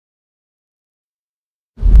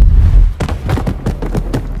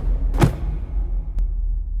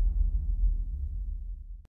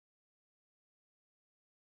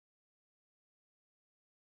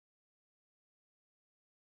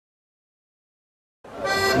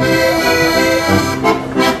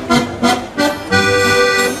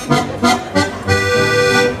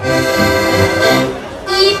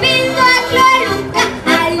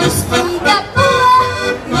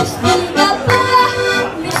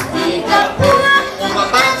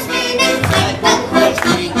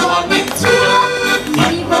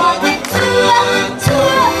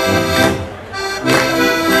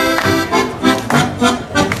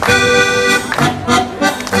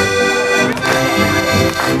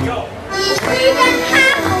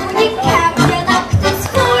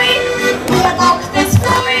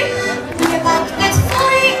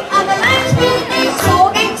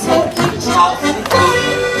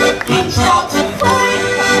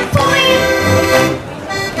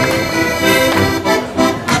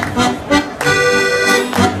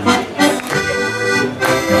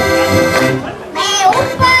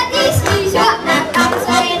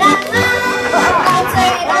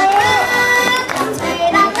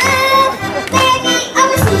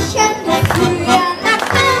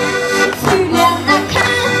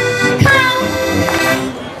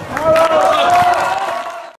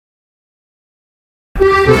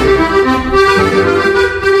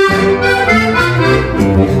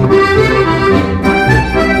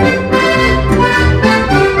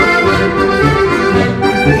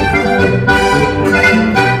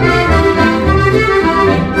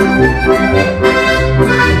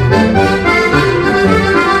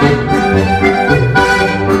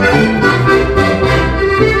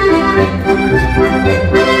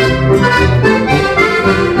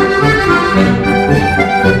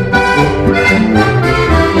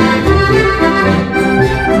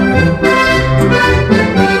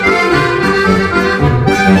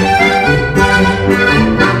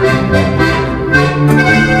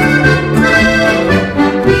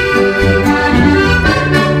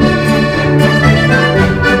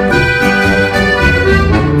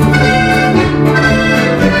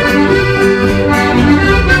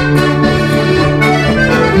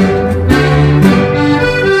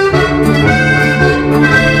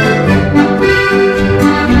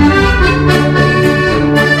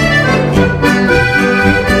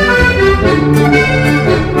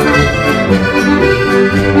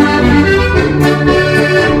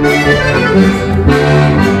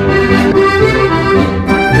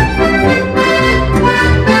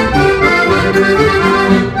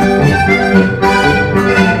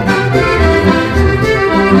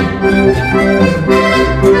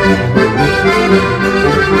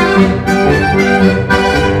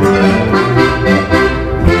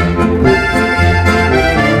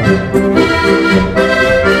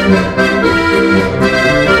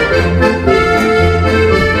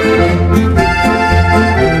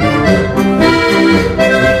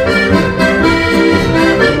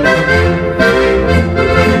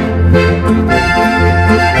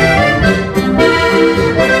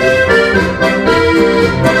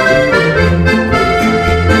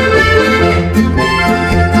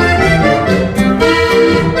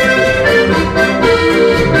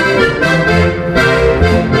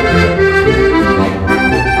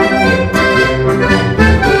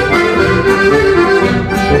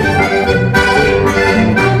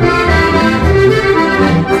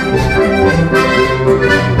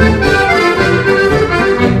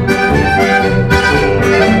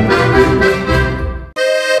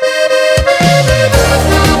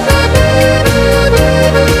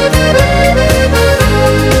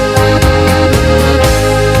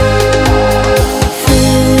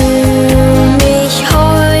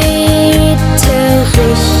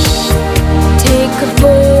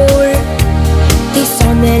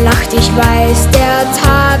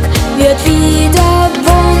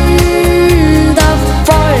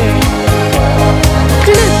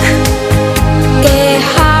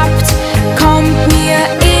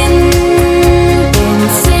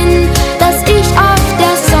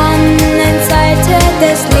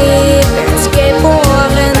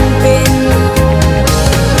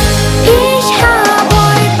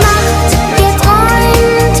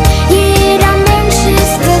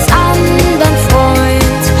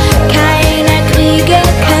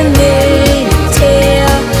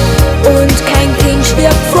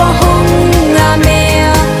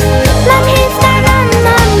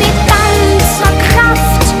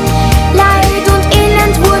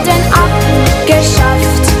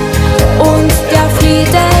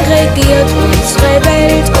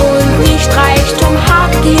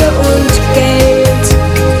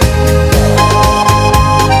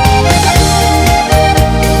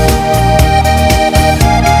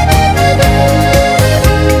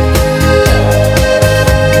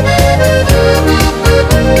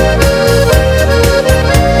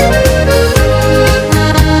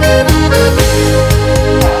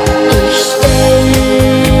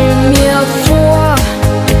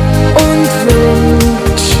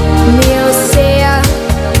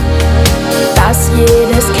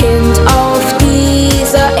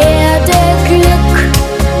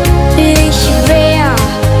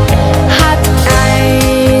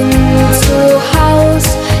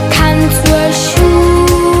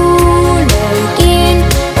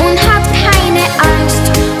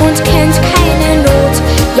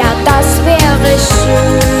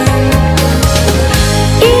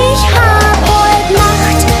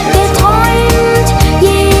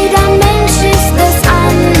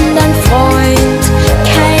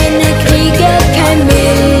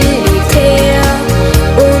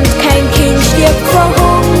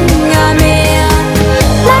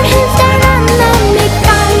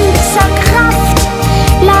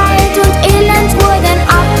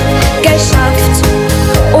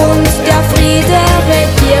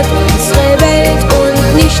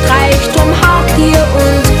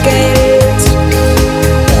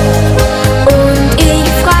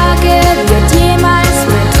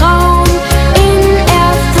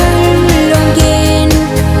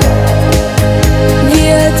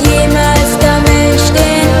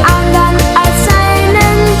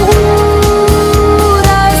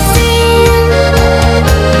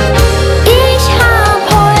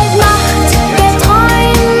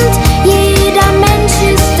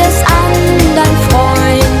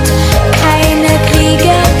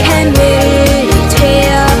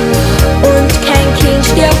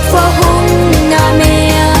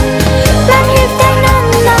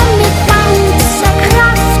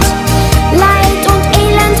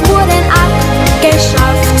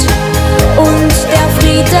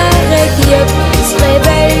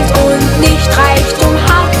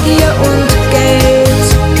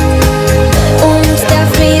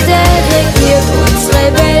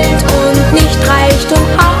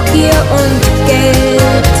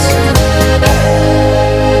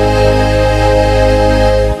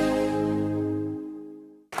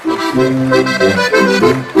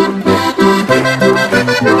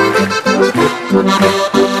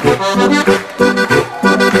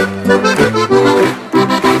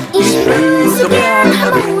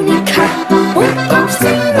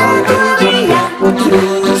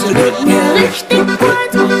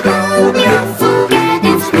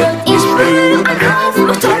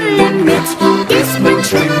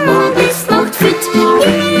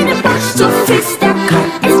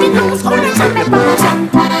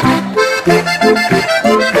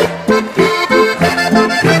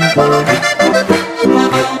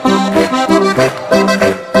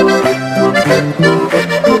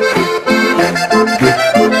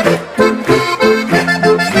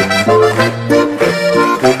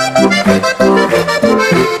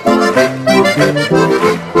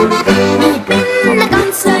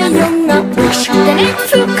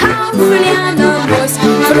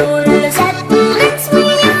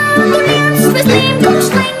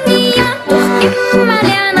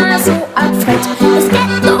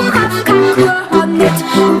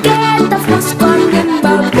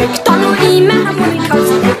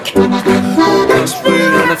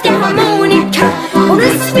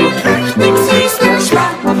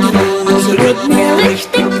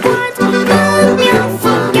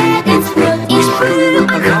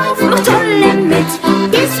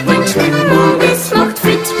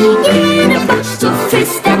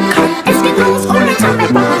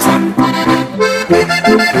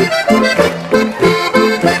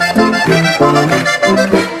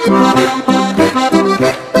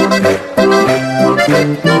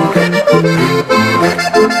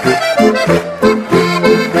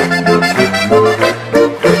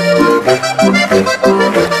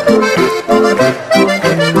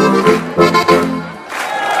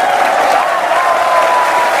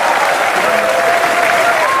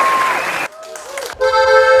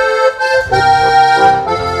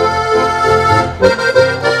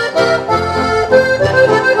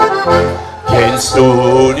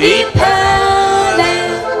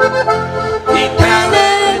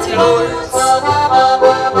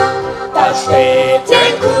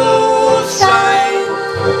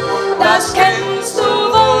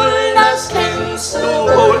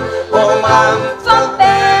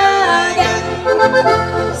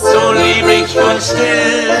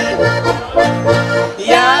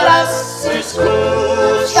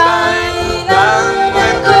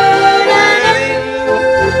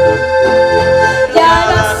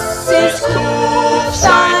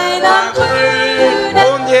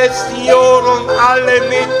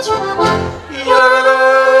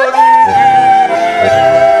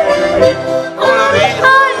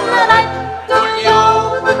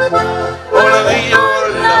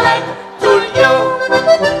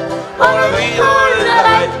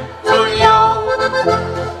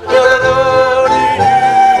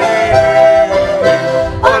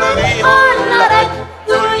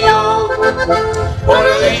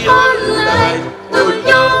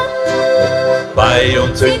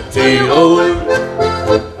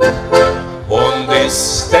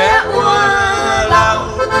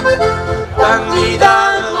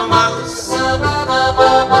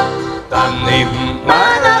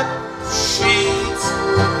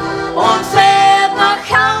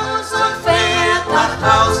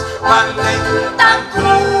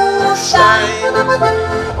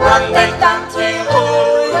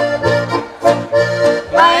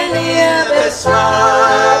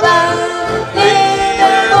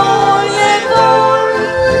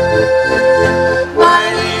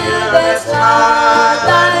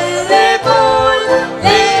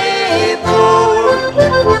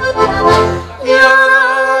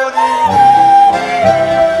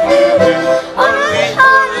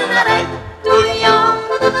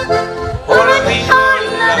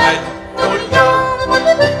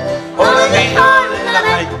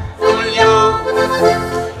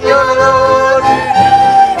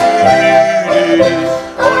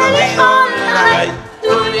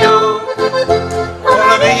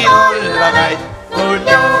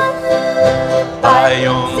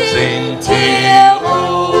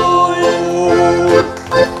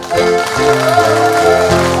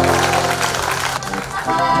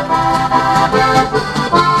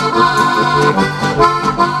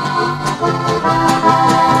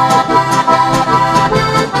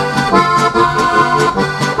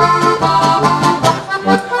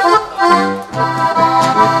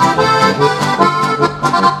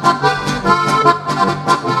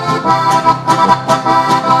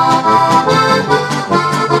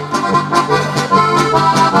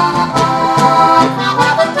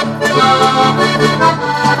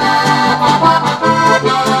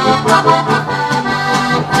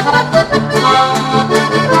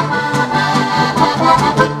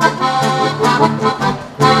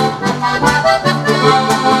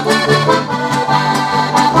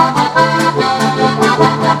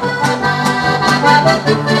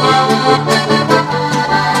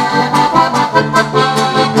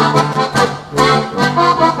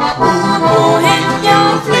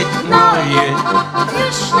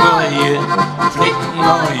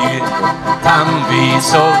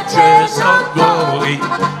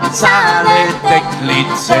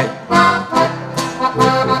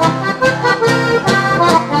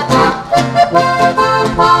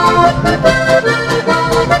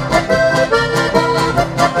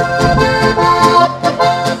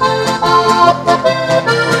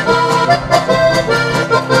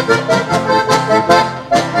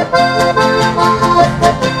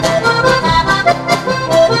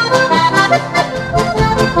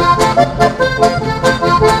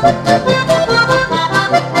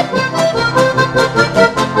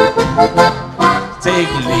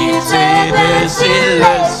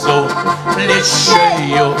so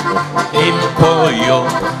lisceio impoio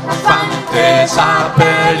fantesa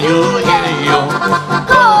per io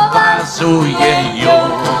cova su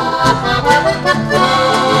io.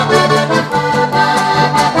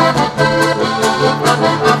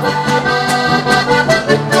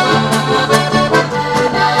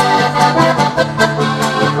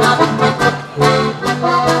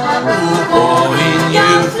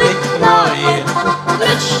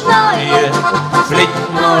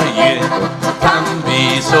 Kan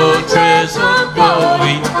vi så trös och gå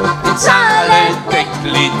i ett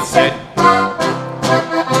äckligt sätt.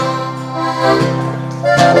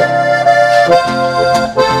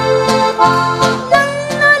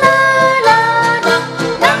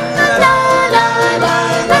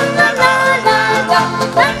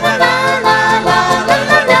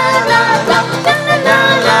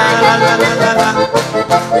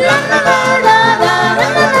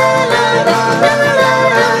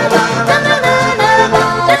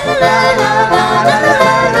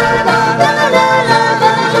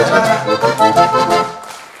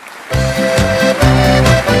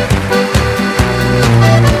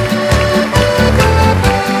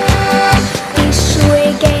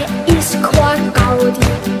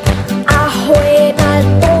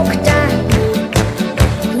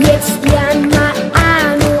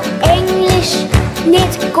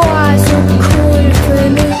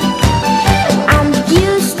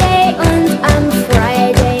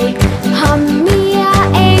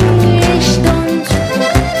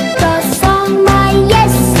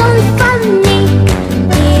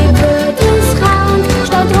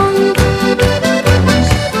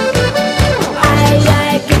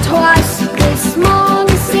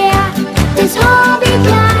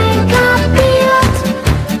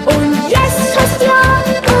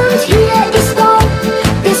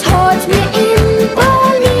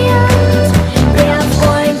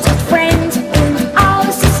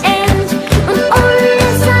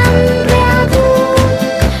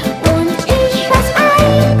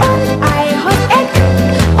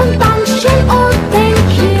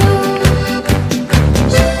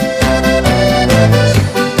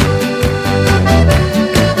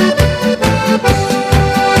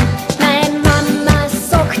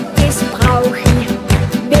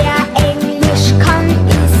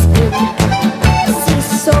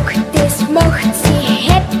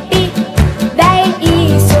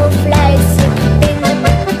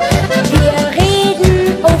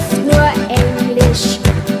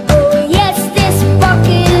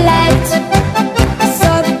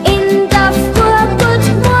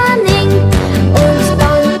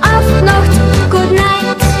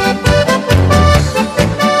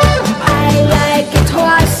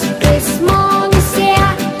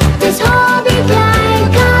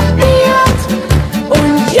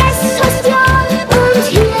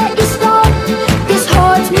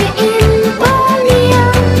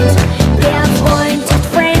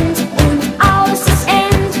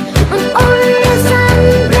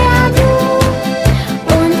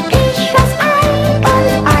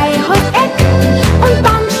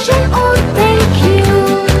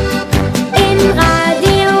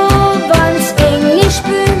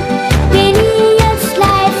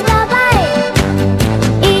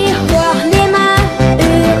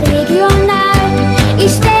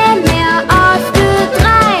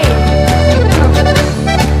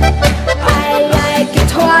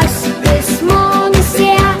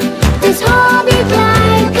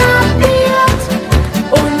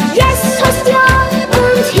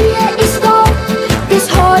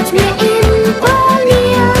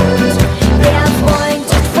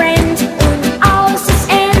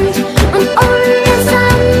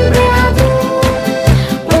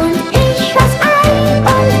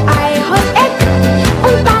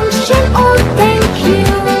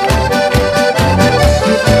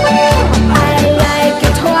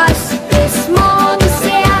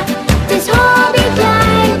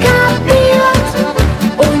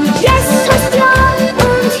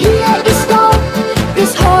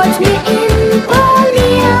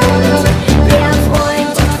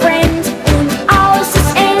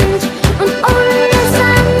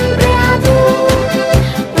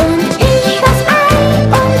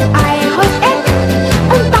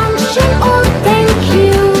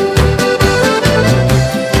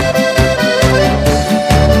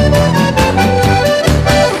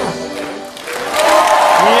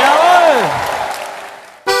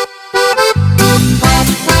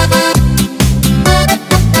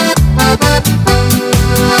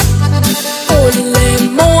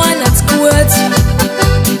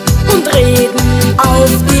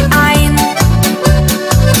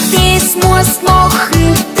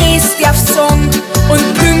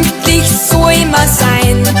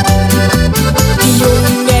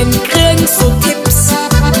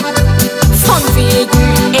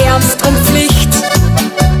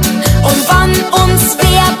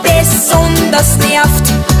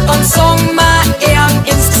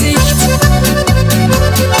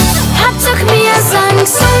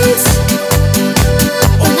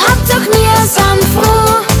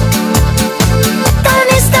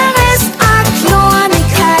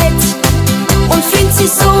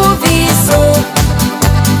 sowieso.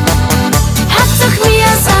 Hauptsache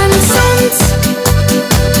wir sind gesund,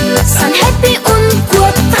 sind happy und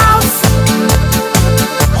gut drauf.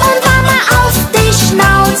 Und wenn wir auf die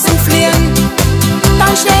Schnauzen fliegen,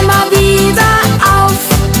 dann stehen wir wieder auf.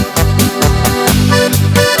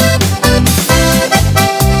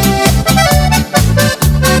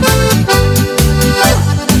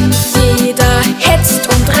 Jeder hetzt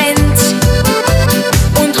und rennt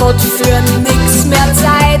und hat für nix mehr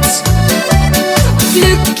Zeit.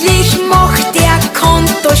 Glücklich macht der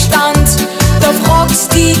Kontostand, da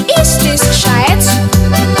fragst die, ist das gescheit?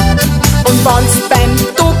 Und wenn's beim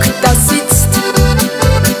Doktor sitzt,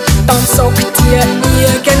 dann sagt dir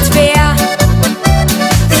irgendwer,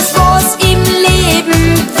 das was im Leben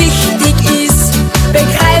wichtig ist,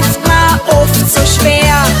 begreift man oft so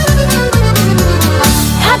schwer.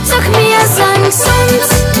 Hauptsache wir sind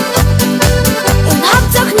gesund und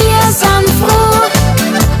Hauptsache wir sind froh,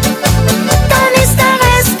 dann ist der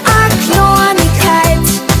Rest a Kleinigkeit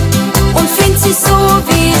und findet sie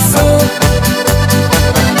sowieso.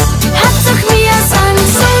 Hauptsache wir sind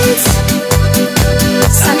gesund,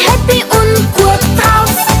 sind happy und gut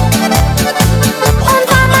drauf. Und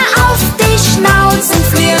wenn wir auf die Schnauzen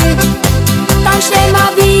fliegen, dann stehen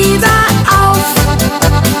wir wieder auf.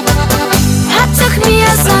 Hauptsache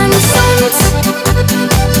wir sind gesund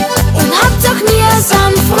und Hauptsache wir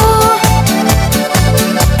sind froh,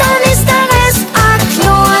 dann ist der Rest a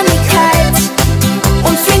Kleinigkeit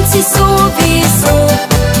und findet sie sowieso.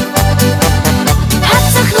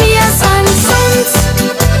 Hauptsache wir sind gesund,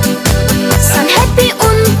 sind happy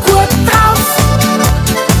und gut drauf.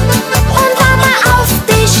 Und wenn wir auf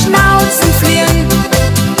die Schnauzen fliegen,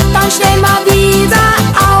 dann stehen wir wieder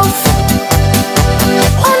auf.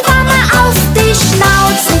 Und wenn wir auf die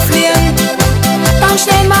Schnauzen fliegen, dann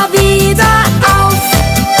stehen wir wieder auf.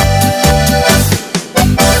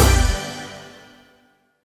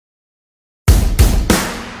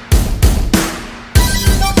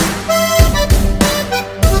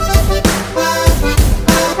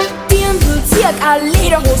 Dirndl zieht a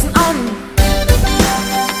Lederhosen an.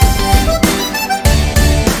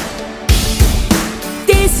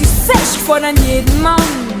 Das ist fest von an jeden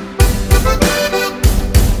Mann.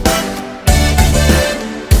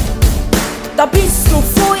 Da bist du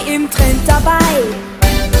voll im Trend dabei.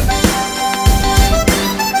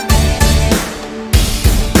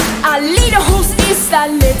 A Lederhosen ist der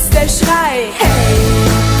letzte Schrei. Hey,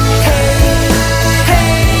 hey,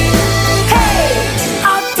 hey, hey.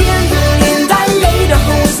 A Dirndl in der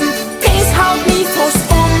Lederhosen, das haut mich fast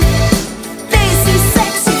um. Das ist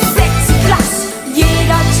sexy, sexy, klass,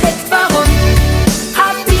 jeder checkt warum. A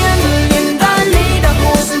Dirndl in der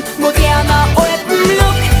Lederhosen, moderner alten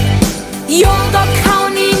Look. Ja, da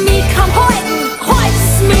kann ich mich kaum halten,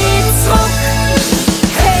 holt's mich zurück.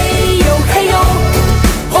 Hey yo,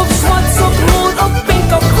 ob schwarz, ob rot, ob pink,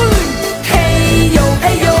 ob grün. Hey yo,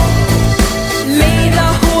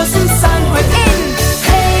 Lederhosen sind halt in.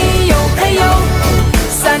 Hey yo,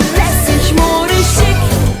 sind lässig, modisch, schick.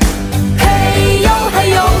 Hey yo,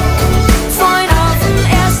 fein auf den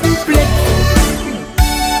ersten Blick.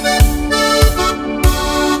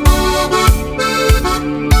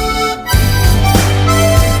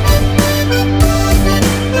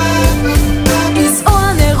 Ist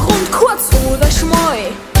eine rund, kurz oder schmoi?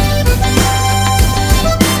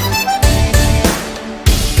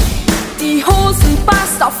 Die Hosen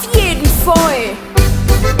passt auf jeden Fall.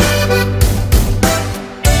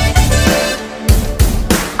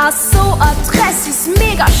 Ach so, a Dress ist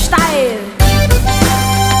mega steil.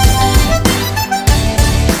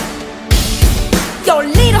 Jo,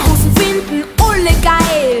 Lederhosen finden alle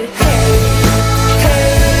geil.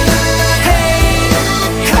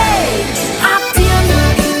 Hey, habt ihr nur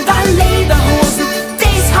in der Lederhosen,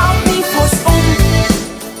 das haut mich fast um.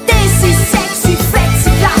 Das ist sexy,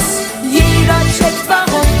 flexi, klass, jeder checkt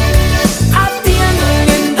warum. Habt ihr nur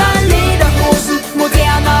in der Lederhosen,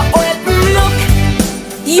 moderner alten Look.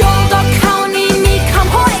 Ja, da kann ich mich kaum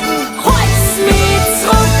halten, holt's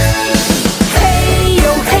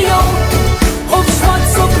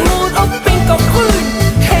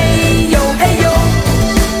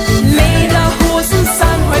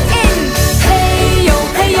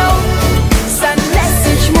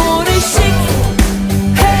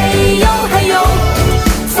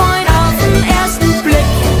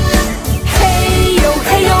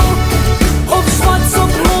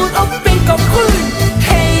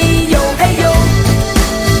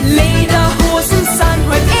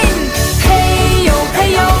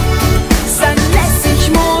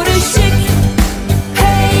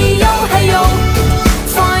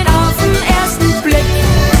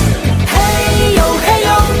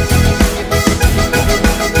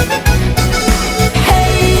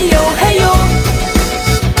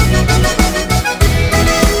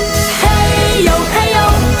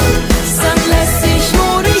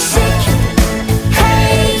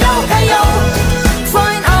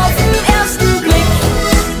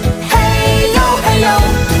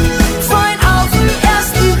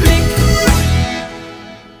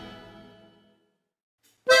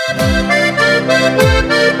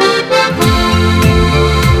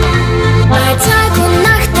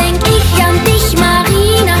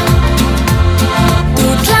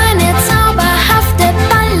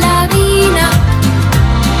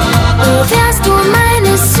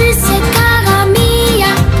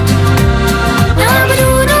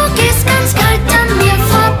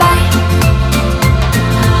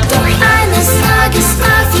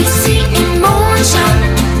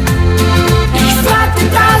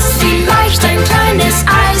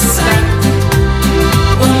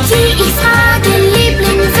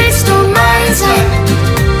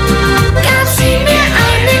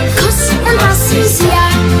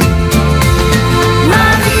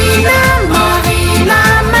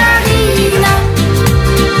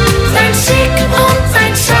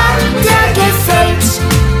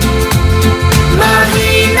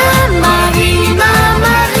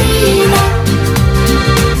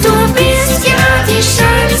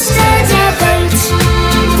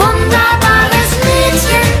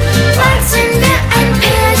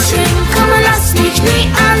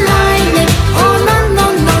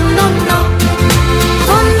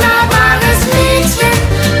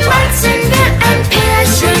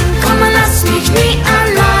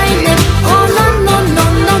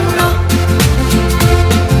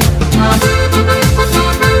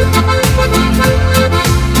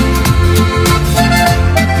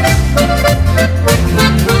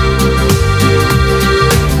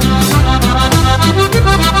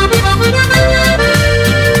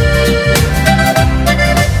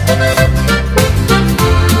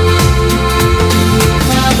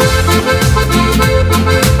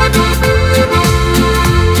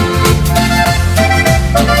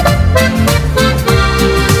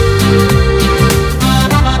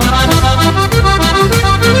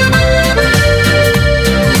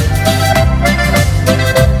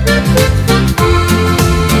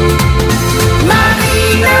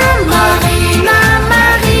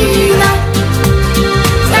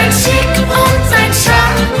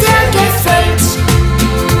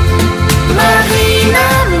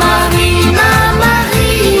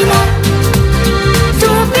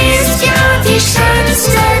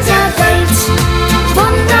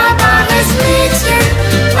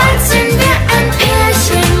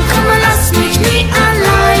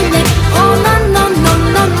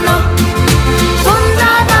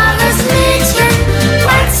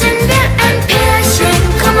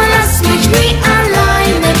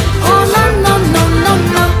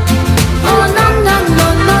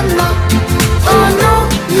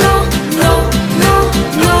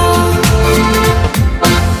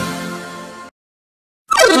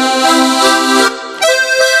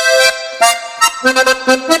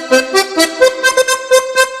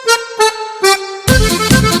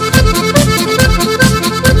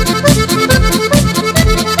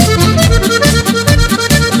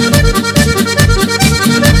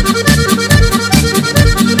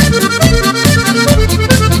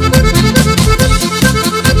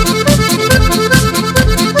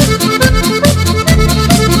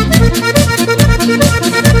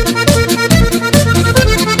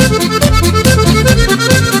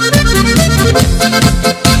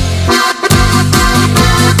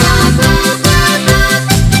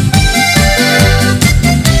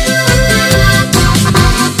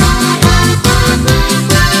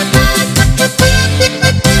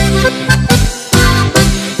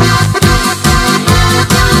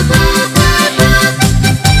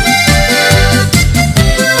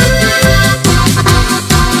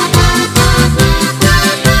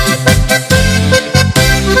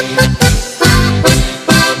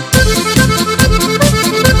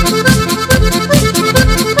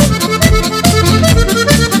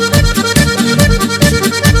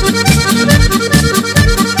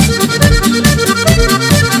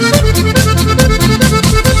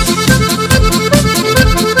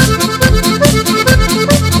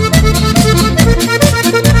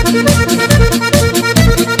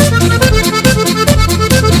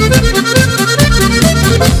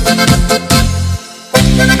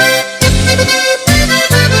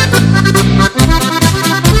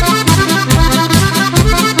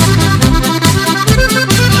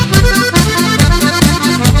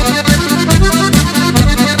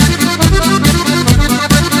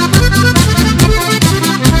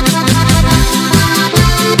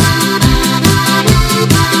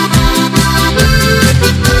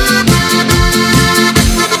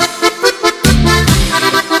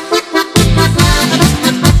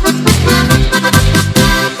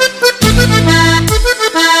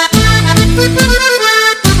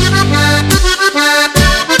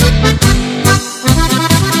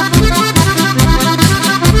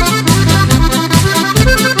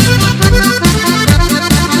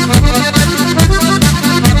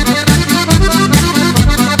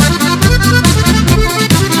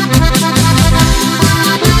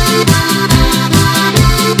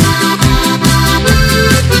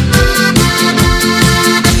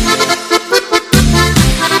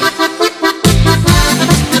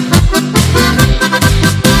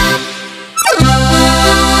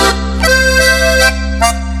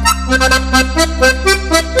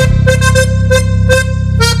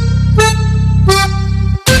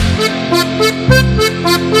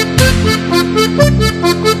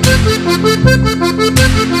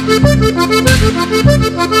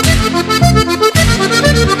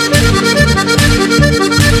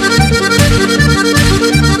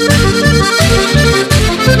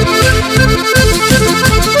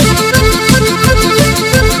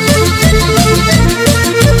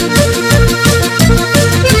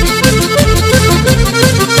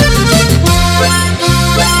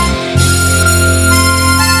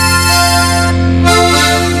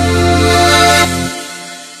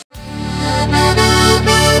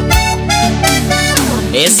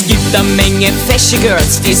Es gibt eine Menge fesche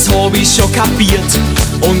Girls, das hab ich schon kapiert.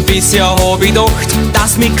 Und bisher hab ich gedacht,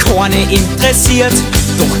 dass mich keine interessiert.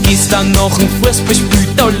 Doch gestern nach dem Fußballspiel,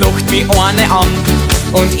 da lacht mich eine an.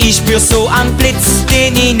 Und ich spür so einen Blitz,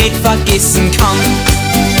 den ich nicht vergessen kann.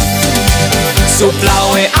 So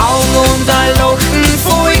blaue Augen und ein Lachen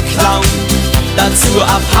voll Clown. Dazu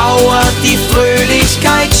eine Power, die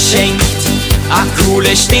Fröhlichkeit schenkt. A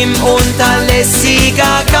coole Stimme und ein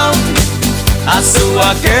lässiger Gang. A so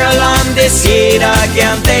a Girl, an das jeder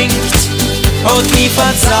gern denkt. Hat mich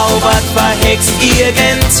verzaubert, verhext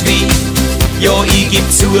irgendwie. Ja, ich geb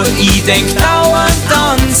zu, ich denk dauernd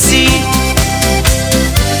an sie.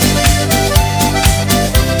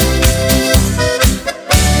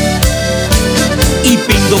 Ich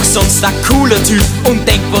bin doch sonst ein cooler Typ und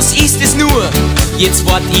denk, was ist es nur? Jetzt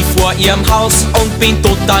wart ich vor ihrem Haus und bin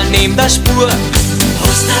total neben der Spur.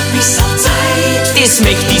 Hast du bis auf Zeit? Das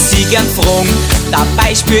möcht ich sie gern fragen.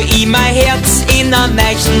 Dabei spür ich mein Herz in einem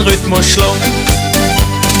neuen Rhythmus schlagen.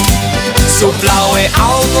 So blaue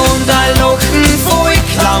Augen und ein Lachen voll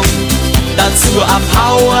Clown. Dazu a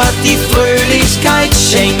Power, die Fröhlichkeit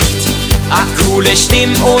schenkt. A coole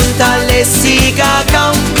Stimme und ein lässiger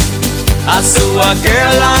Gang. A so a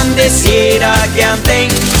Girl, an das jeder gern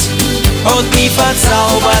denkt. Hat mich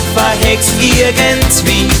verzaubert, verhext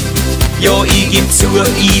irgendwie. Ja, ich geb zu,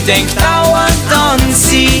 ich denk dauernd an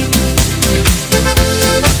sie.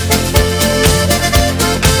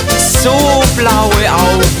 So blaue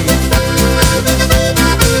Augen.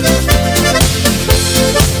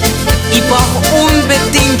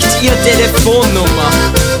 ihr Telefonnummer.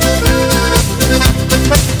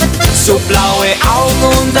 So blaue Augen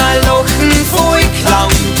und ein Lachen voll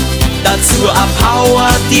Klang, dazu a Power,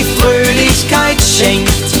 die Fröhlichkeit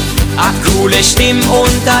schenkt, a coole Stimme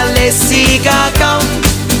und a lässiger Gang,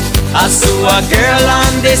 a so a Girl,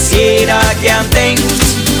 an das jeder gern denkt,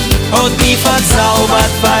 hat mich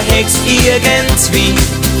verzaubert, verhext irgendwie.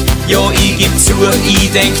 Ja, ich geb zu,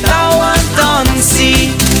 ich denk dauernd an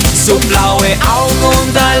sie. So blaue Augen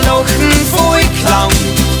und ein Lachen voll Klang,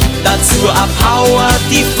 dazu a Power,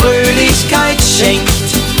 die Fröhlichkeit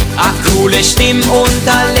schenkt, a coole Stimme und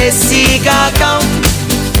a lässiger Gang,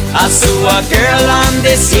 a so a Girl, an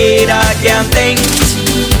das jeder gern denkt,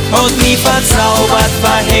 hat mich verzaubert,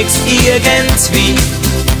 verhext irgendwie.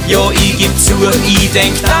 Ja, ich geb zu, ich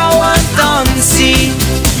denk dauernd an sie,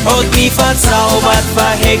 hat mich verzaubert,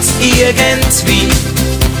 verhext irgendwie.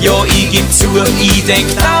 Ja, ich geb zu, ich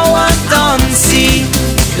denk dauernd an sie.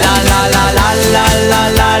 La la la la la la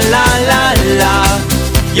la la la la.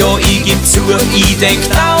 Ja, ich geb zu, ich denk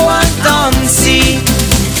dauernd an sie.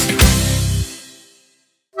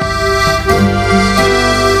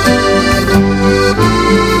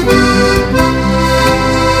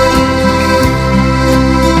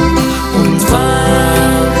 Und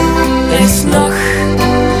war es noch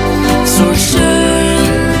so schön,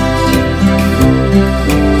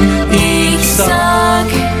 ich sag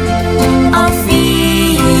auf Wiedersehen.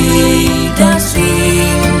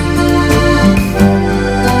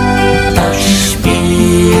 Das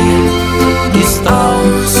Spiel ist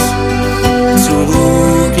aus, zur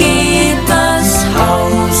Ruhe geht das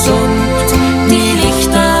Haus und die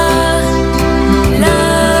Lichter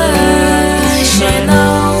löschen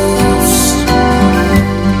aus.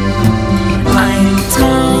 Ein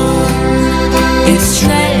Traum ist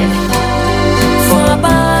schnell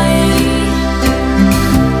vorbei.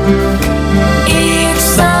 Ich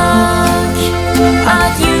sag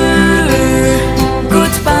adieu,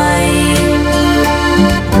 goodbye.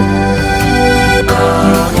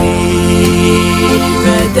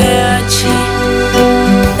 Arrivederci,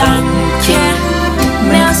 danke,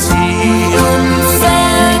 merci und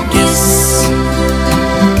vergiss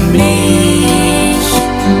mich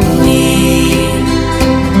nie.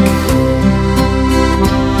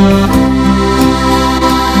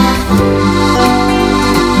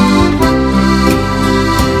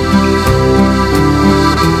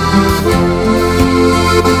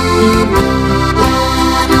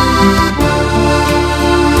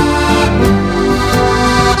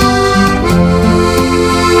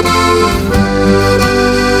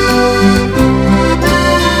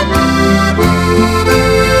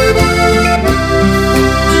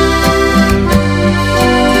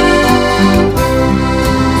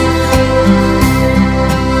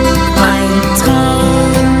 Ein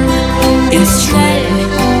Traum ist schnell